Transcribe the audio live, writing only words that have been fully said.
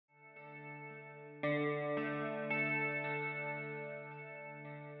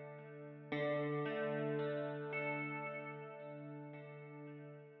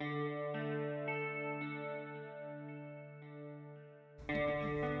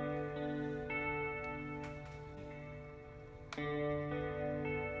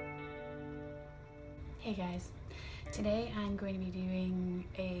Hey guys, today I'm going to be doing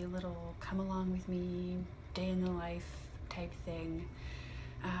a little come along with me day in the life type thing.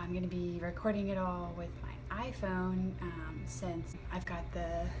 I'm going to be recording it all with my iPhone since I've got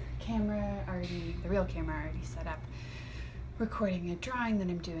the camera already, the real camera already set up, recording a drawing that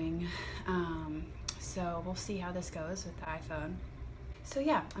I'm doing. So we'll see how this goes with the iPhone. So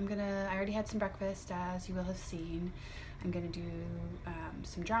yeah, I already had some breakfast, as you will have seen. I'm gonna do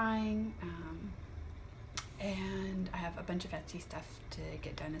some drawing, and I have a bunch of Etsy stuff to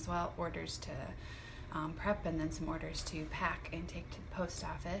get done as well, orders to prep, and then some orders to pack and take to the post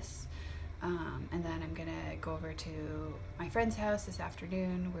office. And then I'm gonna go over to my friend's house this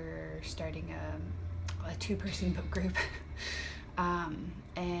afternoon. We're starting a two-person book group.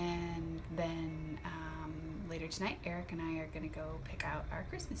 And then later tonight, Eric and I are gonna go pick out our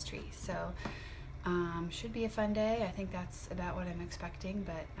Christmas tree. So should be a fun day. I think that's about what I'm expecting,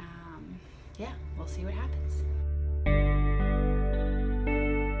 but yeah, we'll see what happens.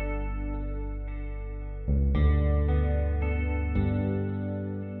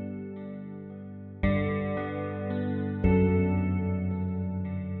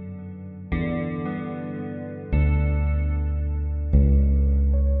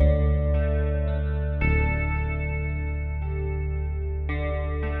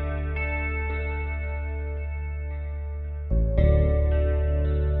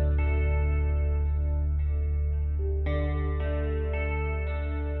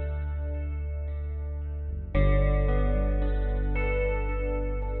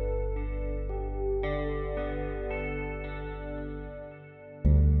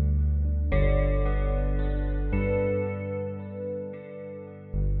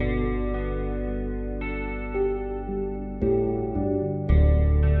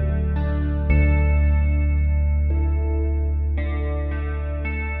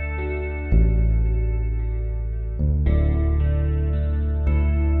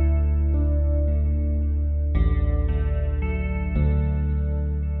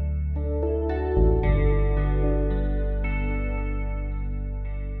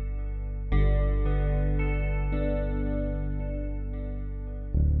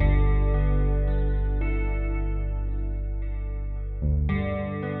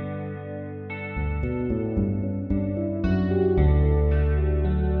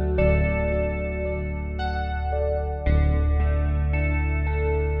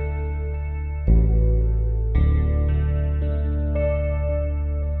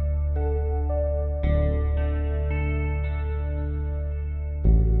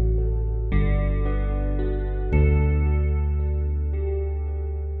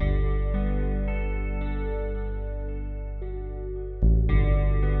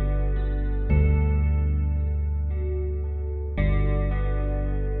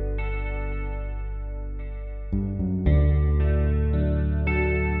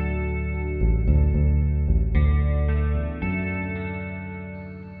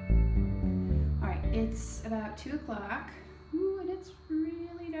 It's about 2 o'clock. Ooh, and it's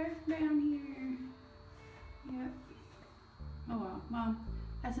really dark down here. Yep. Oh well,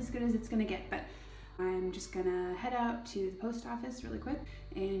 that's as good as it's gonna get, but I'm just gonna head out to the post office really quick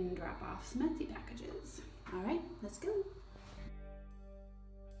and drop off some Etsy packages. All right, let's go.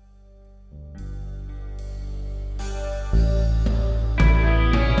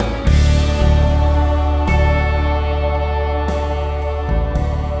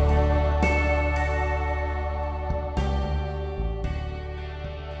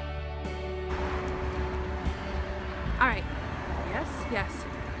 All right, yes.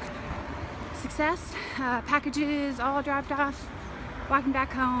 Success, packages all dropped off, walking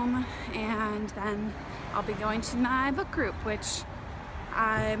back home, and then I'll be going to my book group, which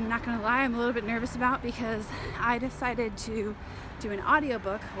I'm not gonna lie, I'm a little bit nervous about because I decided to do an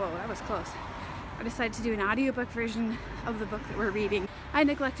audiobook. Whoa, that was close. I decided to do an audiobook version of the book that we're reading. I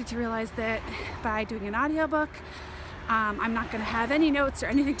neglected to realize that by doing an audiobook, I'm not gonna have any notes or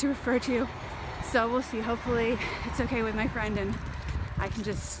anything to refer to. So we'll see. Hopefully it's okay with my friend and I can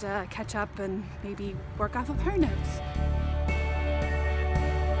just catch up and maybe work off of her notes.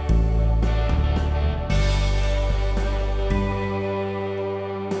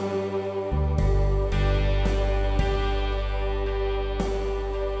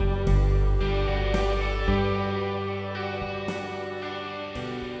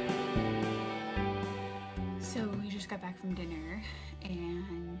 So we just got back from dinner,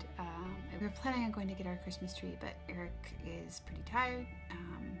 and we were planning on going to get our Christmas tree, but Eric is pretty tired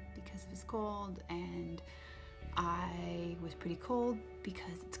because of his cold, and I was pretty cold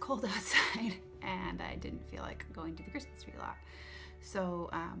because it's cold outside, and I didn't feel like going to the Christmas tree lot. So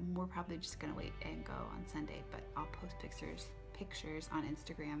we're probably just gonna wait and go on Sunday, but I'll post pictures on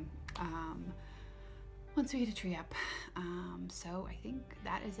Instagram once we get a tree up. So I think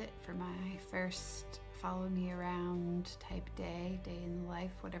that is it for my first follow me around type day in the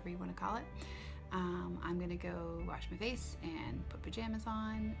life, whatever you want to call it. I'm gonna go wash my face and put pajamas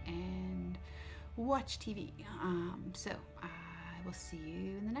on and watch TV. So I will see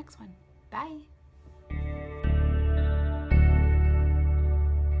you in the next one. Bye.